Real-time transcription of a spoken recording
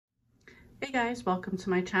Hey guys, welcome to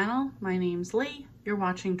my channel. My name's Lee. You're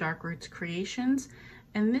watching Dark Roots Creations,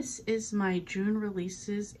 and this is my June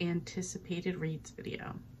releases anticipated reads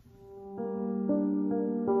video.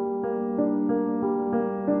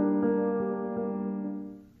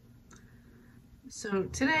 So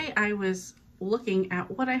today I was looking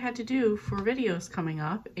at what I had to do for videos coming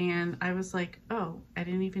up, and I was like, oh, I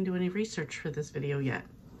didn't even do any research for this video yet.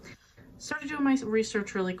 Started doing my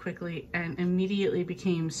research really quickly and immediately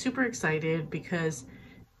became super excited because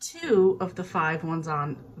 2 of the 5 ones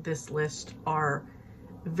on this list are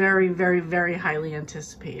very, very, very highly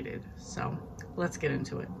anticipated. So let's get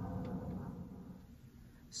into it.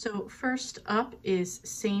 So first up is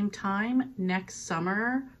Same Time Next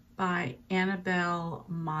Summer by Annabelle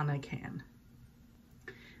Monaghan.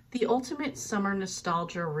 The ultimate summer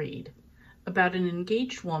nostalgia read about an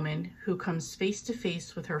engaged woman who comes face to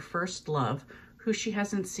face with her first love, who she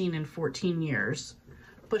hasn't seen in 14 years,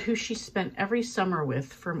 but who she spent every summer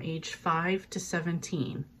with from age 5 to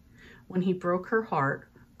 17, when he broke her heart,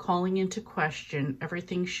 calling into question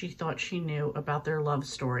everything she thought she knew about their love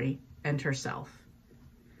story and herself.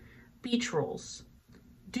 Beach rules.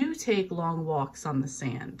 Do take long walks on the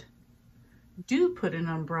sand. Do put an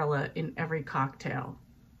umbrella in every cocktail.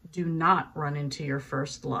 Do not run into your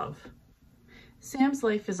first love. Sam's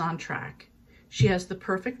life is on track. She has the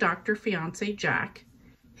perfect doctor fiance, Jack.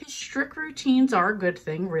 His strict routines are a good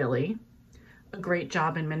thing, really. A great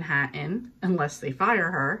job in Manhattan, unless they fire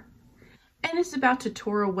her. And is about to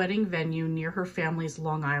tour a wedding venue near her family's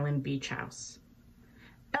Long Island beach house.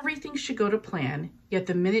 Everything should go to plan, yet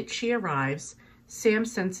the minute she arrives, Sam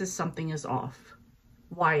senses something is off.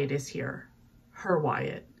 Wyatt is here. Her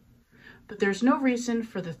Wyatt. But there's no reason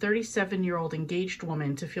for the 37-year-old engaged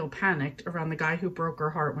woman to feel panicked around the guy who broke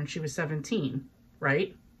her heart when she was 17,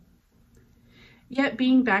 right? Yet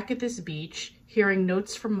being back at this beach, hearing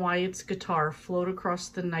notes from Wyatt's guitar float across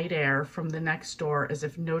the night air from the next door as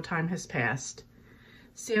if no time has passed,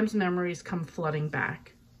 Sam's memories come flooding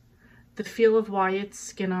back. The feel of Wyatt's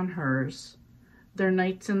skin on hers, their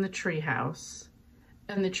nights in the treehouse,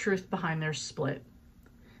 and the truth behind their split.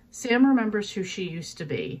 Sam remembers who she used to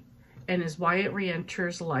be, and as Wyatt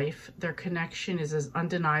re-enters life, their connection is as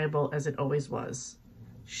undeniable as it always was.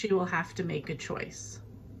 She will have to make a choice.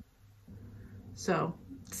 So,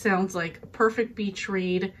 sounds like a perfect beach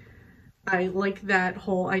read. I like that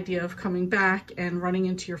whole idea of coming back and running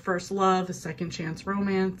into your first love, a second chance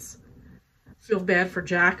romance. Feel bad for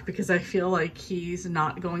Jack because I feel like he's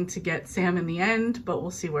not going to get Sam in the end, but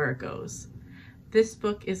we'll see where it goes. This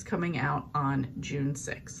book is coming out on June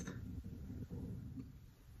 6th.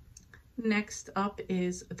 Next up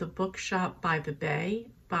is The Bookshop by the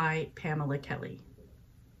Bay by Pamela Kelly.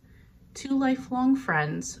 2 lifelong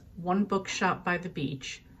friends, 1 bookshop by the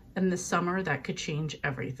beach, and the summer that could change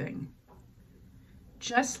everything.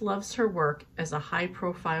 Jess loves her work as a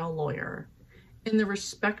high-profile lawyer in the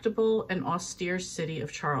respectable and austere city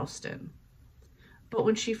of Charleston. But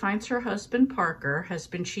when she finds her husband Parker has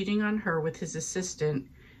been cheating on her with his assistant,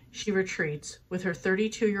 she retreats with her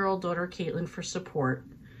 32-year-old daughter Caitlin for support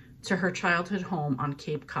to her childhood home on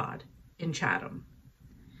Cape Cod in Chatham.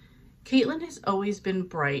 Caitlin has always been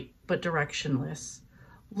bright but directionless,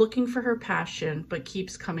 looking for her passion but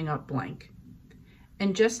keeps coming up blank,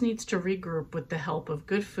 and just needs to regroup with the help of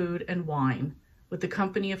good food and wine, with the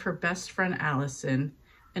company of her best friend Allison,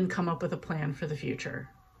 and come up with a plan for the future.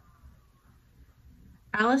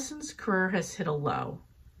 Allison's career has hit a low.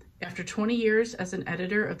 After 20 years as an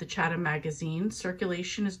editor of the Chatham magazine,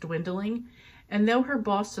 circulation is dwindling, and though her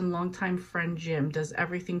boss and longtime friend Jim does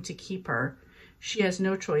everything to keep her, she has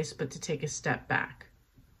no choice but to take a step back.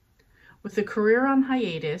 With a career on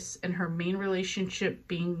hiatus and her main relationship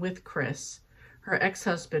being with Chris, her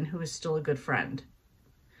ex-husband who is still a good friend,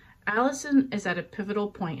 Allison is at a pivotal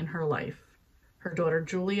point in her life. Her daughter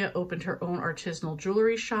Julia opened her own artisanal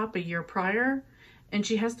jewelry shop a year prior, and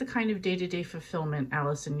she has the kind of day-to-day fulfillment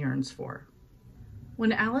Allison yearns for.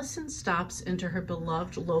 When Allison stops into her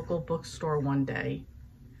beloved local bookstore one day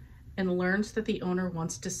and learns that the owner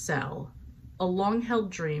wants to sell, a long-held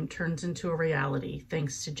dream turns into a reality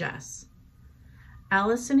thanks to Jess.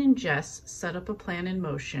 Allison and Jess set up a plan in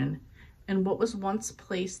motion, and what was once a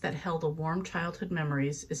place that held a warm childhood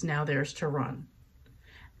memories is now theirs to run.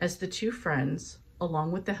 As the 2 friends,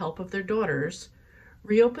 along with the help of their daughters,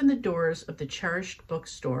 reopen the doors of the cherished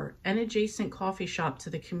bookstore and adjacent coffee shop to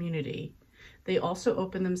the community, they also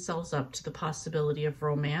open themselves up to the possibility of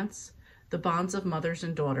romance, the bonds of mothers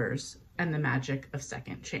and daughters, and the magic of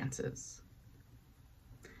second chances.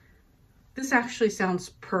 This actually sounds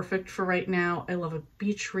perfect for right now. I love a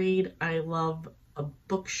beach read. I love a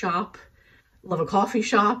bookshop, love a coffee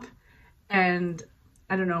shop, And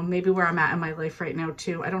I don't know, maybe where I'm at in my life right now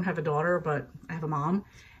too. I don't have a daughter, but I have a mom.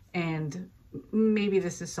 And maybe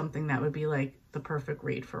this is something that would be like the perfect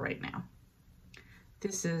read for right now.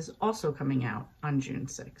 This is also coming out on June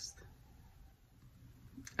 6th.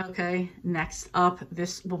 Okay, next up,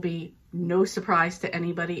 this will be no surprise to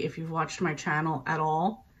anybody if you've watched my channel at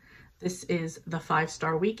all. This is The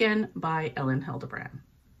 5-Star Weekend by Elin Hilderbrand.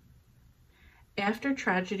 After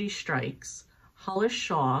tragedy strikes, Hollis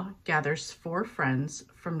Shaw gathers 4 friends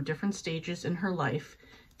from different stages in her life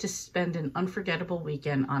to spend an unforgettable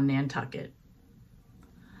weekend on Nantucket.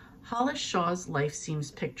 Hollis Shaw's life seems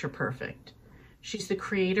picture perfect. She's the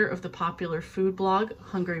creator of the popular food blog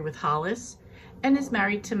Hungry with Hollis and is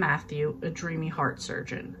married to Matthew, a dreamy heart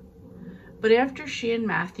surgeon. But after she and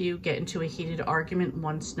Matthew get into a heated argument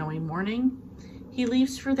one snowy morning, he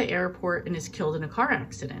leaves for the airport and is killed in a car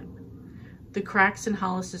accident. The cracks in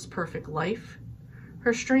Hollis's perfect life,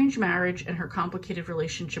 her strange marriage, and her complicated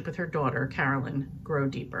relationship with her daughter, Carolyn, grow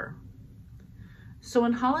deeper. So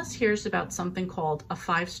when Hollis hears about something called a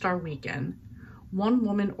 5-star weekend, one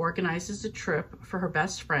woman organizes a trip for her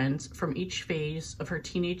best friends from each phase of her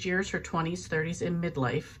teenage years, her 20s, 30s, and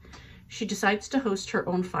midlife. She decides to host her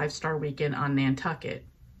own 5-star weekend on Nantucket,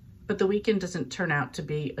 but the weekend doesn't turn out to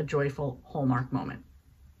be a joyful Hallmark moment.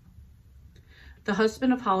 The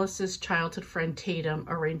husband of Hollis's childhood friend Tatum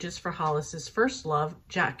arranges for Hollis's first love,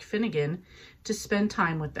 Jack Finnegan, to spend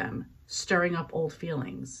time with them, stirring up old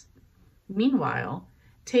feelings. Meanwhile,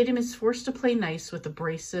 Tatum is forced to play nice with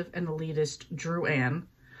abrasive and elitist Drew Ann,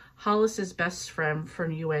 Hollis's best friend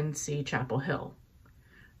from UNC Chapel Hill.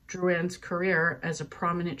 Drew Ann's career as a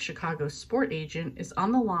prominent Chicago sport agent is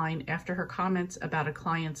on the line after her comments about a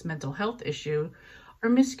client's mental health issue are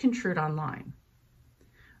misconstrued online.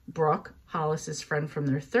 Brooke, Hollis's friend from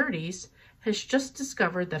their 30s, has just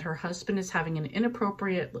discovered that her husband is having an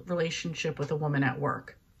inappropriate relationship with a woman at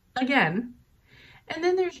work. Again. And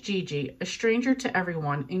then there's Gigi, a stranger to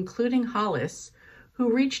everyone, including Hollis,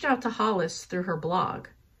 who reached out to Hollis through her blog.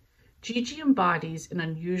 Gigi embodies an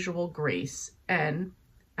unusual grace and,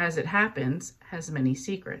 as it happens, has many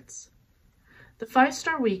secrets. The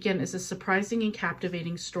 5-Star Weekend is a surprising and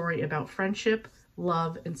captivating story about friendship,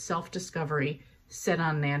 love, and self-discovery set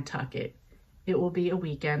on Nantucket. It will be a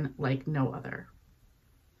weekend like no other.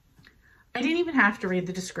 I didn't even have to read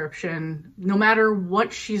the description. No matter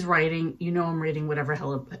what she's writing, you know I'm reading whatever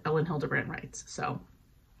Elin Hilderbrand writes. So,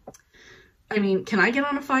 I mean, can I get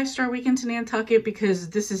on a 5-star weekend to Nantucket? Because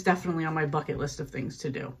this is definitely on my bucket list of things to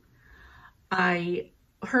do. I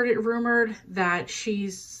heard it rumored that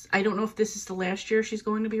I don't know if this is the last year she's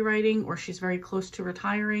going to be writing or she's very close to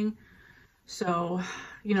retiring. So,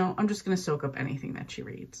 you know, I'm just going to soak up anything that she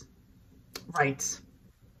writes.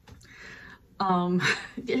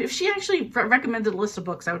 If she actually recommended a list of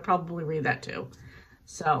books, I would probably read that too.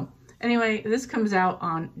 So anyway, this comes out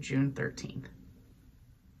on June 13th.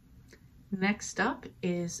 Next up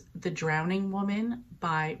is The Drowning Woman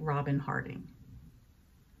by Robin Harding.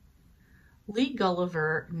 Lee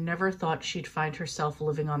Gulliver never thought she'd find herself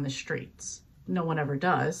living on the streets. No one ever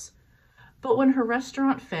does. But when her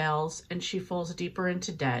restaurant fails and she falls deeper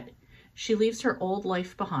into debt, she leaves her old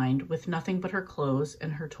life behind with nothing but her clothes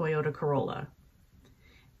and her Toyota Corolla.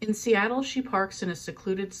 In Seattle, she parks in a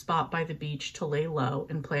secluded spot by the beach to lay low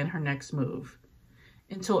and plan her next move.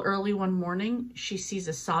 Until early one morning, she sees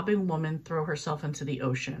a sobbing woman throw herself into the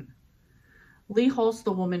ocean. Lee hauls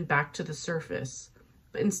the woman back to the surface,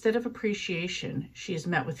 but instead of appreciation, she is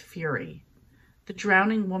met with fury. The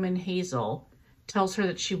drowning woman, Hazel, tells her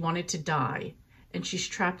that she wanted to die, and she's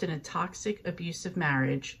trapped in a toxic, abusive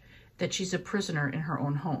marriage, that she's a prisoner in her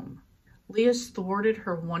own home. Lee has thwarted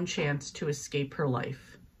her one chance to escape her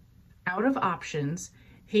life. Out of options,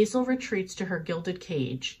 Hazel retreats to her gilded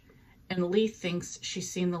cage, and Lee thinks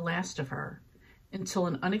she's seen the last of her, until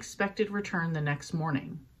an unexpected return the next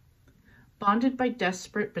morning. Bonded by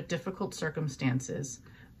desperate but difficult circumstances,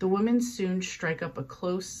 the women soon strike up a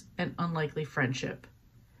close and unlikely friendship.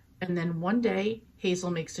 And then one day, Hazel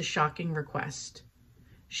makes a shocking request.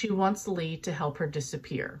 She wants Lee to help her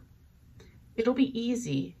disappear. It'll be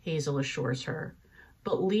easy, Hazel assures her,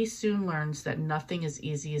 but Lee soon learns that nothing is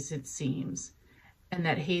easy as it seems, and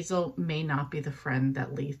that Hazel may not be the friend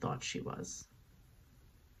that Lee thought she was.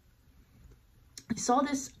 I saw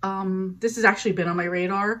this, this has actually been on my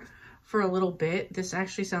radar for a little bit. This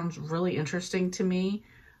actually sounds really interesting to me.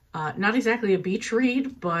 Not exactly a beach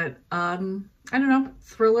read, but I don't know,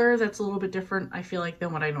 thriller that's a little bit different, I feel like,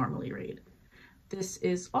 than what I normally read. This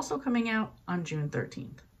is also coming out on June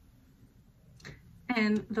 13th.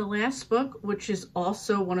 And the last book, which is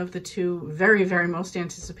also one of the two very, very most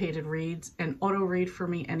anticipated reads, and auto read for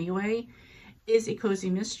me anyway, is A Cozy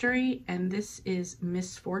Mystery, and this is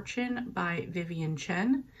Misfortune by Vivian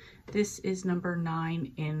Chen. This is number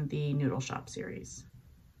 9 in the Noodle Shop series.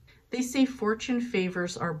 They say fortune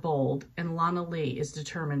favors are bold, and Lana Lee is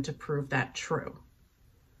determined to prove that true.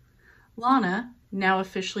 Lana, now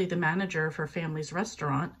officially the manager of her family's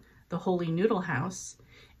restaurant, the Holy Noodle House,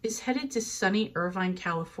 is headed to sunny Irvine,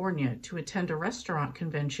 California to attend a restaurant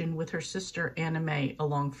convention with her sister Anna Mae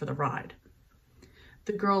along for the ride.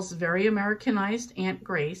 The girl's very Americanized Aunt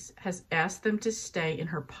Grace has asked them to stay in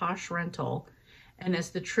her posh rental, and as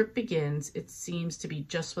the trip begins, it seems to be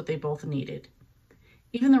just what they both needed.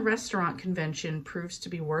 Even the restaurant convention proves to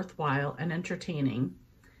be worthwhile and entertaining,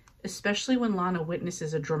 especially when Lana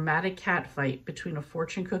witnesses a dramatic catfight between a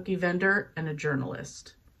fortune cookie vendor and a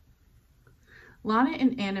journalist. Lana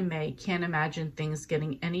and Anna Mae can't imagine things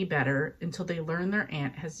getting any better until they learn their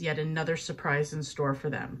aunt has yet another surprise in store for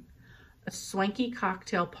them. A swanky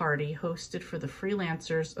cocktail party hosted for the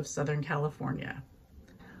freelancers of Southern California.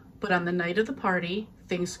 But on the night of the party,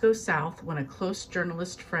 things go south when a close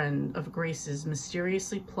journalist friend of Grace's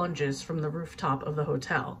mysteriously plunges from the rooftop of the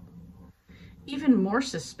hotel. Even more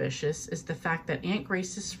suspicious is the fact that Aunt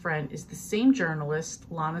Grace's friend is the same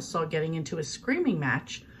journalist Lana saw getting into a screaming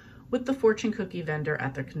match with the fortune cookie vendor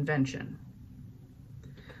at their convention.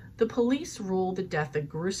 The police rule the death a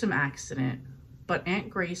gruesome accident, but Aunt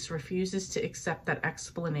Grace refuses to accept that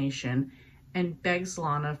explanation and begs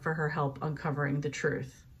Lana for her help uncovering the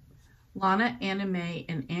truth. Lana, Anna Mae,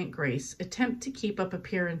 and Aunt Grace attempt to keep up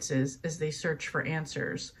appearances as they search for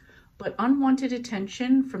answers, but unwanted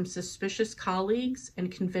attention from suspicious colleagues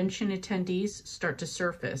and convention attendees start to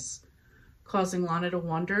surface, causing Lana to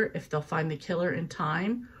wonder if they'll find the killer in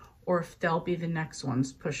time or if they'll be the next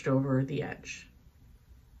ones pushed over the edge.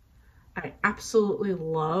 I absolutely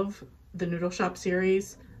love the Noodle Shop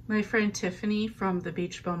series. My friend Tiffany from the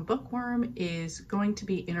Beach Bum Bookworm is going to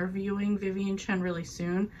be interviewing Vivian Chen really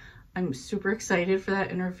soon. I'm super excited for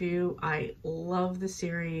that interview. I love the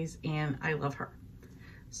series and I love her.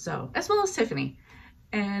 So, as well as Tiffany.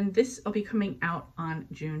 And this will be coming out on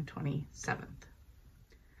June 27th.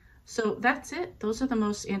 So that's it. Those are the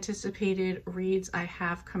most anticipated reads I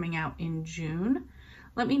have coming out in June.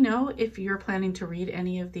 Let me know if you're planning to read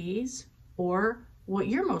any of these or what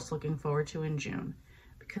you're most looking forward to in June,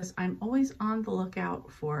 because I'm always on the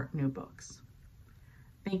lookout for new books.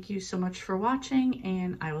 Thank you so much for watching,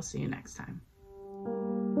 and I will see you next time.